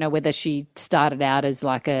sorry, I don't know whether she started out as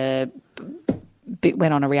like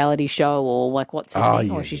went on a reality show or like what's her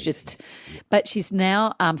thing, or she's just... But she's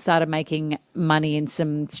now started making money in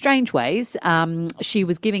some strange ways. She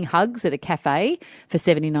was giving hugs at a cafe for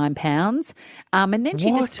 £79. And then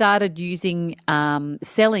she just started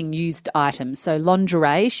selling used items. So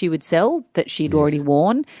lingerie she would sell that she'd already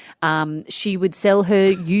worn. She would sell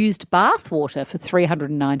her used bath water for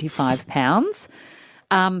 £395.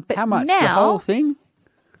 But how much? Now, the whole thing?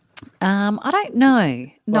 I don't know.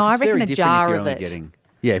 No, I reckon a jar of it.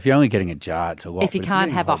 If you're only getting a jar, it's a lot. If you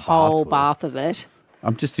can't have a whole bath of it.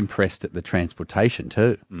 I'm just impressed at the transportation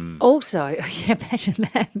too. Also, imagine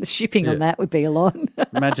that. The shipping on that would be a lot.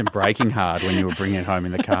 Imagine braking hard when you were bringing it home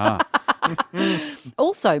in the car.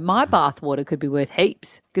 Also, my bath water could be worth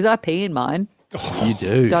heaps because I pee in mine. You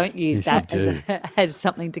do. Don't use that as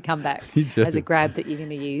something to come back as a grab that you're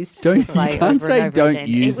going to use. You can't say don't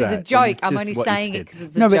use that. It was a joke. I'm only saying it because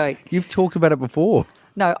it's a joke. But you've talked about it before.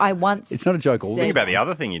 No, I once... It's not a joke. Think about the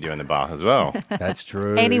other thing you do in the bath as well. That's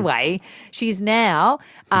true. Anyway, she's now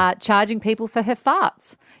charging people for her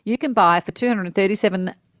farts. You can buy for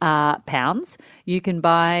 £237 pounds. You can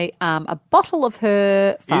buy a bottle of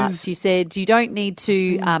her farts. She said you don't need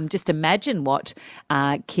to just imagine what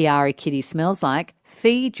Chiari Kitty smells like.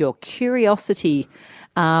 Feed your curiosity.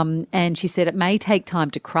 And she said it may take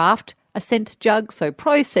time to craft a scent jug, so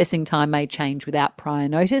processing time may change without prior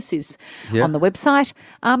notice is on the website.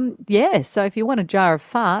 So if you want a jar of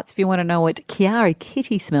farts, if you want to know what Chiari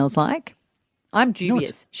Kitty smells like, I'm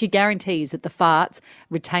dubious. She guarantees that the farts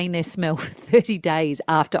retain their smell for 30 days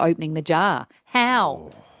after opening the jar. How?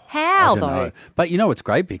 How, though? Know. But you know it's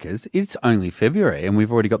great because it's only February and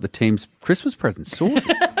we've already got the team's Christmas presents sorted.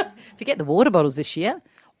 Forget the water bottles this year.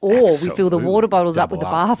 Or we fill the water bottles up with the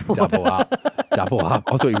bath water. Double up.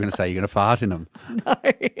 I thought you were going to say you're going to fart in them. No.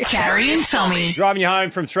 Carrie and Tommy. Driving you home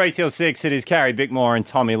from 3 till 6, it is Carrie Bickmore and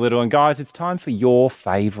Tommy Little. And guys, it's time for your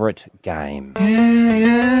favourite game.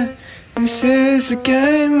 Yeah, this is the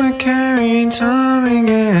game where Carrie and Tommy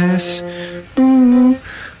guess. Ooh,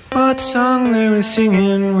 what song they were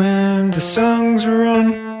singing when the songs were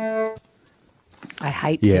on. I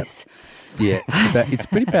hate this. Yeah, it's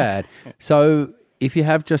pretty bad. So... if you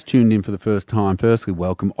have just tuned in for the first time, firstly,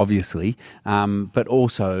 welcome, obviously. But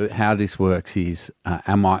also how this works is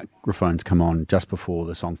our microphones come on just before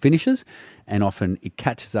the song finishes, and often it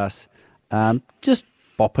catches us just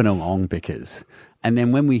bopping along because. And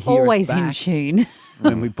then when we hear always it back, in tune.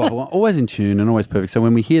 when we bop along, always in tune and always perfect. So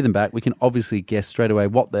when we hear them back, we can obviously guess straight away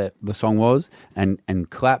what the song was and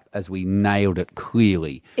clap as we nailed it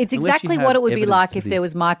clearly. It's exactly what it would be like if there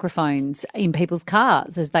was microphones in people's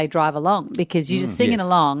cars as they drive along, because you're just singing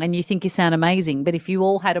along and you think you sound amazing. But if you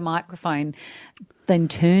all had a microphone then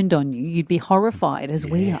turned on you, you'd be horrified as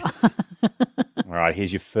we are. All right,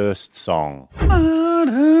 here's your first song.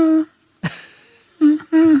 Water.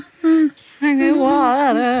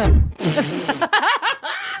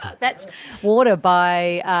 That's Water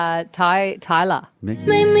by Tyler. Make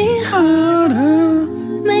me harder,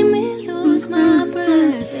 make me lose my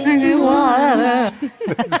breath. Water.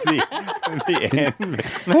 That's the end.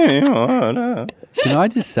 Can I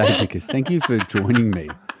just say, because thank you for joining me,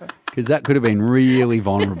 because that could have been really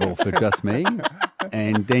vulnerable for just me.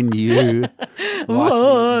 And then you, like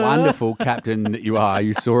wonderful captain that you are,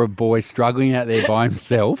 you saw a boy struggling out there by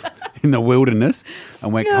himself in the wilderness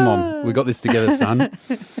and went, come on, we got this together, son.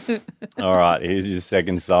 All right, here's your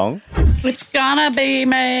second song. It's gonna be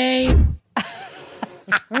me.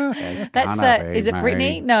 That's the, is it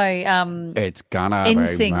Britney? No. It's gonna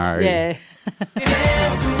NSYNC, be me. yeah.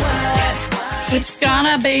 It's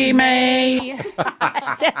gonna be me.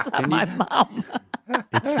 Sounds like my mum.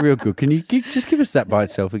 It's real good. Can you just give us that by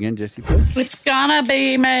itself again, Jessie, please? It's gonna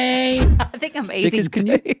be me. I think I'm eating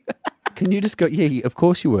Can you just go, yeah, of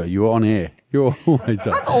course you were. You were on air. You're always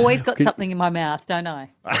up. I've always got something in my mouth, don't I?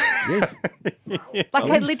 Yes. Like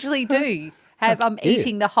I literally do. I'm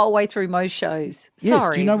eating the whole way through most shows. Yes,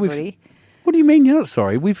 Sorry, do you know everybody. What do you mean you're not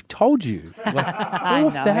sorry? We've told you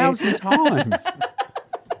like 4,000 times.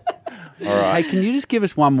 All right. Hey, can you just give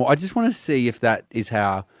us one more? I just want to see if that is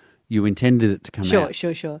how you intended it to come out.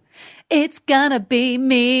 Sure. It's gonna be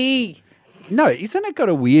me. No, isn't it got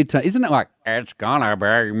a weird tone? Isn't it like, it's gonna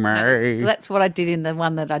be me? That's what I did in the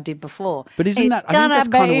one that I did before. But isn't it's that, I think that's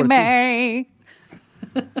kind of what me.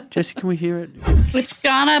 Jesse, can we hear it? It's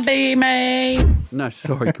gonna be me. No,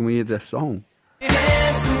 sorry, can we hear the song?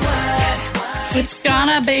 It's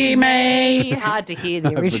gonna be me. It's hard to hear the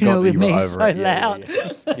I original forgot with you were me over so it. loud.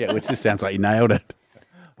 Yeah, which just sounds like you nailed it.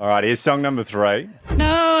 All right, here's song number 3.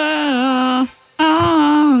 No.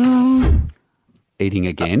 Eating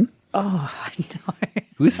again. Oh, I know.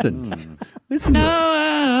 Listen. Listen.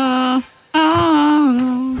 No.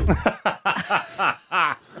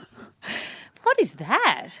 What is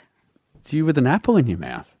that? It's you with an apple in your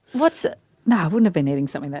mouth. What's it? No, I wouldn't have been eating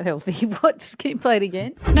something that healthy. Can you play it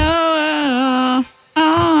again? No.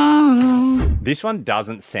 This one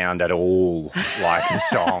doesn't sound at all like the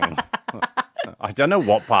song. I don't know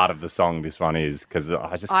what part of the song this one is because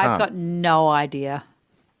I just can't. I've got no idea.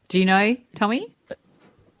 Do you know, Tommy?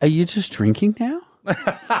 Are you just drinking now?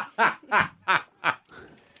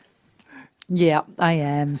 Yeah, I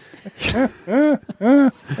am.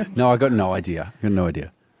 No, I got no idea. I got no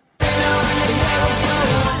idea.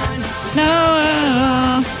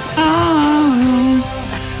 No.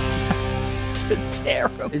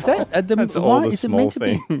 Terrible. Is that That's all the small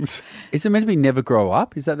things. Is it meant to be never grow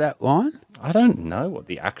up? Is that line? I don't know what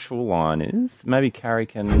the actual line is. Maybe Carrie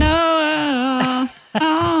can. No.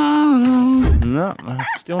 No, I'm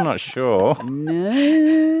still not sure.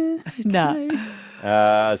 No.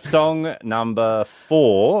 Song number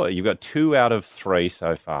 4. You've got 2 out of 3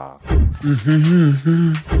 so far.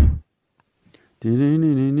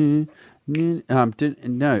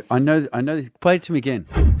 No, I know this. Play it to me again.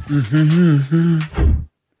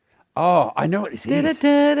 Oh, I know what this is.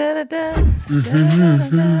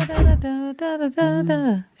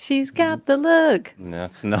 She's got the look.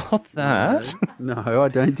 That's not that. No, I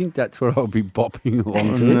don't think that's what I'll be bopping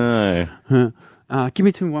along to. No. Give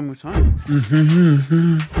it to me one more time.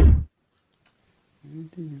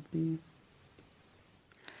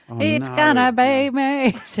 It's gonna be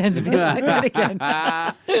me. Sounds a bit like that again.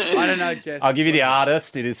 I don't know, Jess. I'll give you the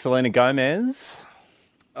artist. It is Selena Gomez.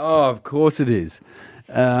 Oh, of course it is.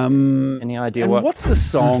 Any idea and what? what's the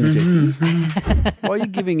song, Jesse? Why are you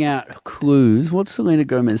giving out clues? What Selena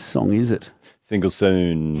Gomez song is it? Single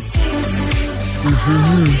Soon.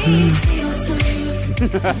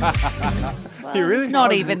 It's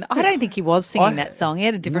not even. I don't think he was singing that song. He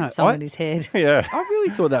had a different song in his head. Yeah. I really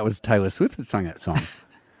thought that was Taylor Swift that sang that song.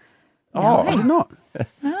 No. Is it not?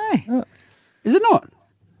 No. Is it not?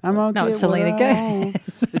 No, it's Selena Gomez.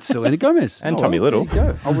 It's Selena Gomez. And Tommy Little. There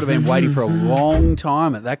you go. I would have been waiting for a long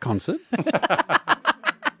time at that concert.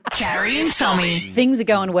 Carrie and Tommy. Things are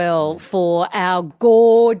going well for our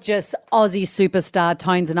gorgeous Aussie superstar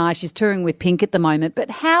Tones and I. She's touring with Pink at the moment. But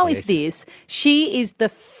how is this? She is the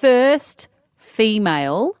first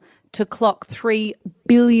female to clock 3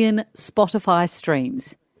 billion Spotify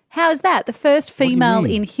streams. How is that? The first female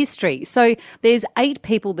in history. So there's 8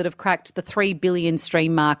 people that have cracked the 3 billion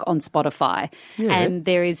stream mark on Spotify. Yeah. And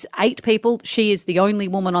there is 8 people. She is the only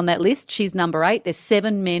woman on that list. She's number 8. There's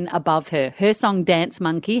 7 men above her. Her song Dance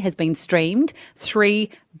Monkey has been streamed 3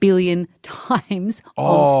 billion times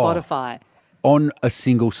on Spotify. On a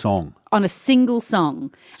single song. On a single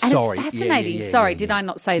song. And Sorry. it's fascinating. Sorry, did I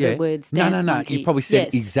not say the words No, Dance no. Monkey? You probably said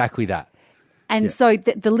Yes. exactly that. And so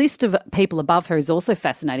the list of people above her is also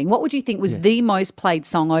fascinating. What would you think was the most played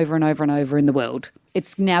song over and over and over in the world?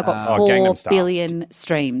 It's now got 4 Gangnam Style. billion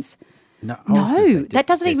streams. No, I was gonna say that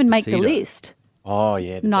doesn't even make the Despacito. list. Oh,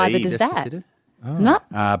 yeah. the Neither Bees. does that. Despacito?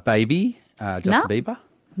 No, Baby, Justin No. Bieber.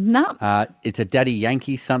 no. It's a Daddy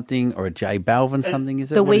Yankee something or a J Balvin something,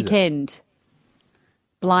 is it? The What is it? Weekend,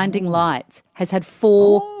 Blinding Lights, has had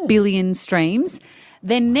 4 billion streams.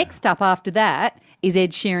 Then next up after that is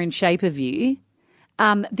Ed Sheeran, Shape of You.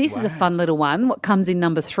 This is a fun little one. What comes in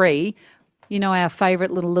number 3? You know our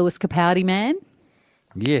favourite little Lewis Capaldi man?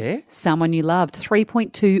 Yeah. Someone You Loved,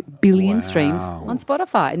 3.2 billion Wow. streams on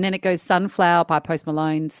Spotify. And then it goes Sunflower by Post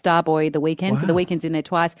Malone, Starboy, The Weeknd. So The Weeknd's in there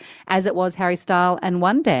twice. As It Was, Harry Styles, and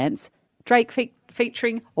One Dance, Drake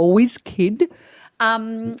featuring Wizkid.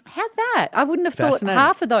 How's that? I wouldn't have thought Fascinating.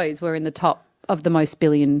 half of those were in the top of the most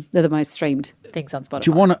streamed things on Spotify.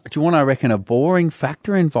 Do you want, I reckon, a boring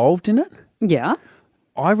factor involved in it? Yeah.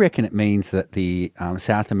 I reckon it means that the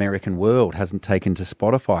South American world hasn't taken to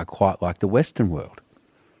Spotify quite like the Western world.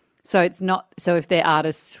 So it's not. So if they're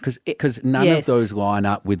artists, Because none yes. of those line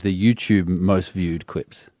up with the YouTube most viewed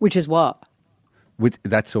clips. which is what?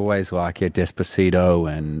 That's always like Despacito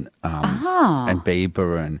and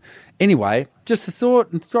Bieber and anyway, just a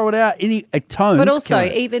thought and throw it out. Any tones, but also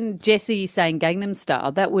even Jessie saying Gangnam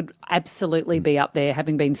Style, that would absolutely be up there,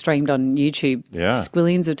 having been streamed on YouTube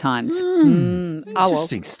squillions of times.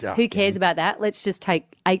 Interesting stuff. Who cares about that? Let's just take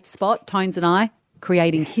 8th spot. Tones and I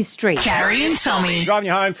creating history. Carrie and Tommy. Driving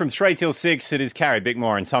you home from 3 till 6, it is Carrie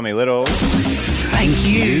Bickmore and Tommy Little. Thank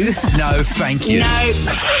you. No, thank you. No,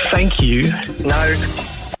 thank you. No,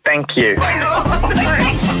 thank you.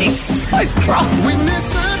 It's so cross. When there's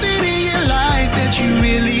something in your life that you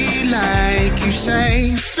really like, you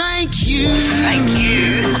say thank you. Thank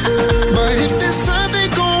you. But if there's something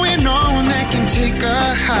going on that can take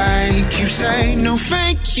a hike, you say no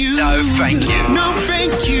thank you. No, thank you. No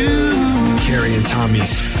thank you. Carrie and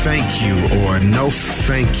Tommy's thank you or no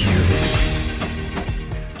thank you.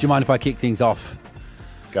 Do you mind if I kick things off?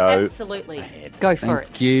 Go. Absolutely. Go for it.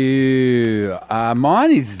 Thank you.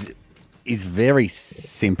 Mine is very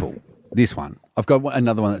simple. This one. I've got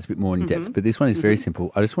another one that's a bit more in depth, but this one is very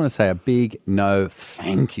simple. I just want to say a big no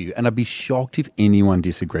thank you. And I'd be shocked if anyone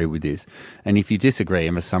disagreed with this. And if you disagree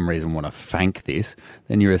and for some reason want to thank this,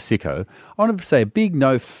 then you're a sicko. I want to say a big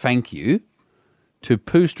no thank you to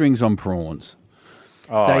poo strings on prawns.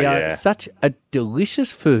 Oh, they are such a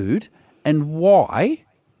delicious food. And why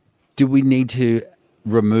do we need to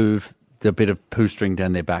remove the bit of poo string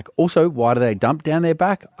down their back? Also, why do they dump down their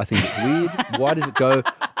back? I think it's weird. Why does it go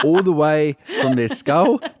all the way from their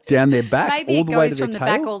skull down their back, Maybe all it the way goes to from their the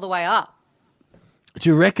tail? back all the way up. Do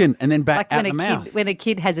you reckon? And then back Like out the mouth. when a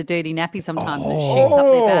kid has a dirty nappy sometimes and it shoots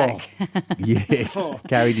up their back. Yes.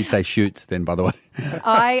 Carrie did say shoots then, by the way.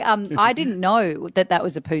 I didn't know that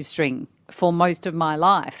was a poo string for most of my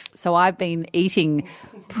life. So I've been eating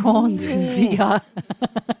prawns with vigour,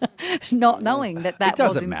 not knowing that It was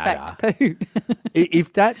doesn't in matter. fact poo.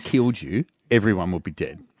 If that killed you, everyone would be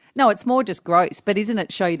dead. No, it's more just gross. But isn't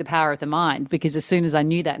it show you the power of the mind? Because as soon as I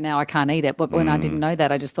knew that, now I can't eat it. But when I didn't know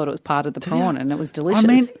that, I just thought it was part of the prawn and it was delicious. I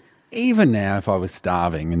mean, even now, if I was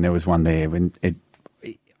starving and there was one there,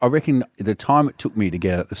 I reckon the time it took me to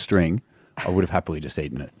get at the string, I would have happily just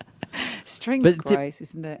eaten it. String's gross,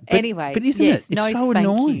 isn't it? Anyway, but isn't yes, it? It's no so thank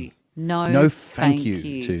annoying. you. No, No thank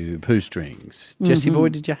you to poo strings. Jesse boy,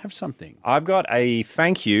 did you have something? I've got a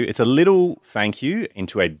thank you. It's a little thank you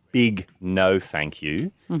into a big no thank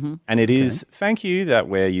you. And it is thank you that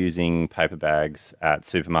we're using paper bags at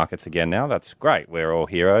supermarkets again now. That's great. We're all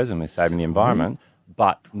heroes and we're saving the environment.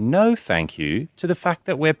 But no thank you to the fact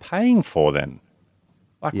that we're paying for them.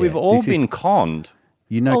 Like we've all been conned.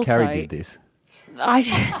 You know, Also, Carrie did this.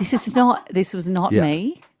 This was not Yeah.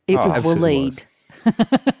 me. It was absolutely Waleed.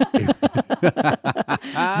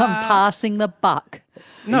 I'm passing the buck.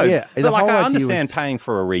 No, Yeah, but the like whole I idea understand was- paying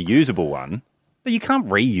for a reusable one, but you can't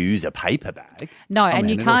reuse a paper bag. No, and man,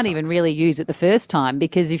 you it can't all even really use it the first time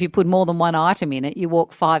because if you put more than one item in it, you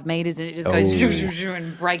walk 5 metres and it just goes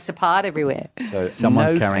and breaks apart everywhere. So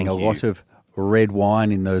Someone's no carrying a thank lot you. of red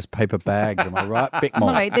wine in those paper bags. Am I right?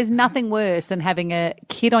 Bickmore. No, there's nothing worse than having a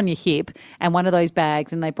kid on your hip and one of those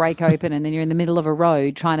bags and they break open and then you're in the middle of a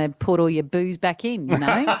road trying to put all your booze back in, you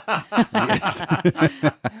know?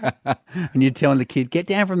 And you're telling the kid, get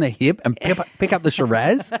down from the hip and pick up the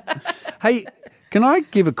Shiraz. Hey, can I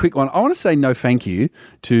give a quick one? I want to say no thank you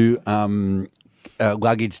to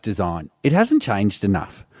luggage design. It hasn't changed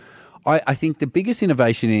enough. I think the biggest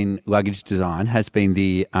innovation in luggage design has been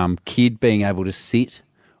the kid being able to sit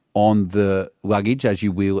on the luggage as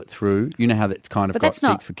you wheel it through. You know how that's kind of But got that's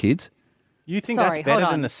not- seats for kids? You think Sorry, that's better hold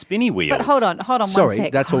than on. the spinny wheels? But hold on one Sorry,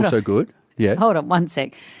 sec. that's Hold also on. good. Yeah. Hold on one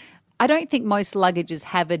sec. I don't think most luggages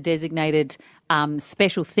have a designated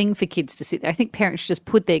special thing for kids to sit there. I think parents just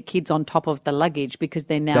put their kids on top of the luggage because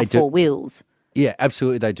they're now They do. 4 wheels. Yeah,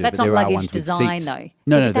 absolutely they do. That's but not there are luggage ones with design, seats. though.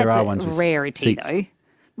 No, Yeah, no, but there that's are a ones with rarity, seats. though.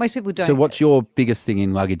 Most people don't. So what's your biggest thing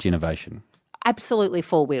in luggage innovation? Absolutely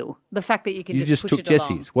 4-wheel. The fact that you can You just just push took it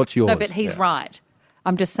along. Jesse's. What's yours? No, but he's Yeah. right.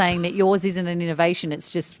 I'm just saying that yours isn't an innovation. It's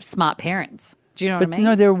just smart parents. Do you know But what I mean?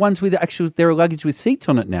 no, there are ones with there are luggage with seats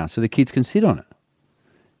on it now, so the kids can sit on it.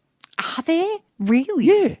 Are there? Really?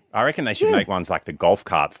 Yeah. I reckon they should make ones like the golf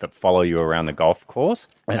carts that follow you around the golf course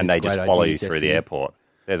That and is they a just great follow idea, you through the Jesse. airport.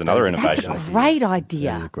 There's another That's innovation. a great That is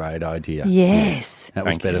idea. a great idea. Yes. That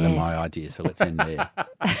was Thank better you. than Yes. my idea, so let's end there.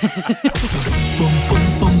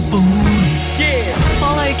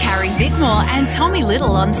 Follow Carrie Bickmore and Tommy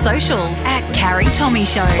Little on socials at Carrie Tommy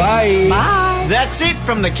Show. Bye. Bye. That's it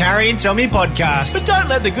from the Carrie and Tommy podcast. But don't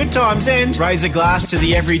let the good times end. Raise a glass to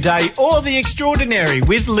the everyday or the extraordinary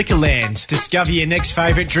with Liquorland. Discover your next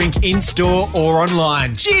favourite drink in-store or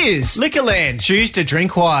online. Cheers! Liquorland. Choose to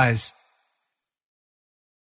drink wise.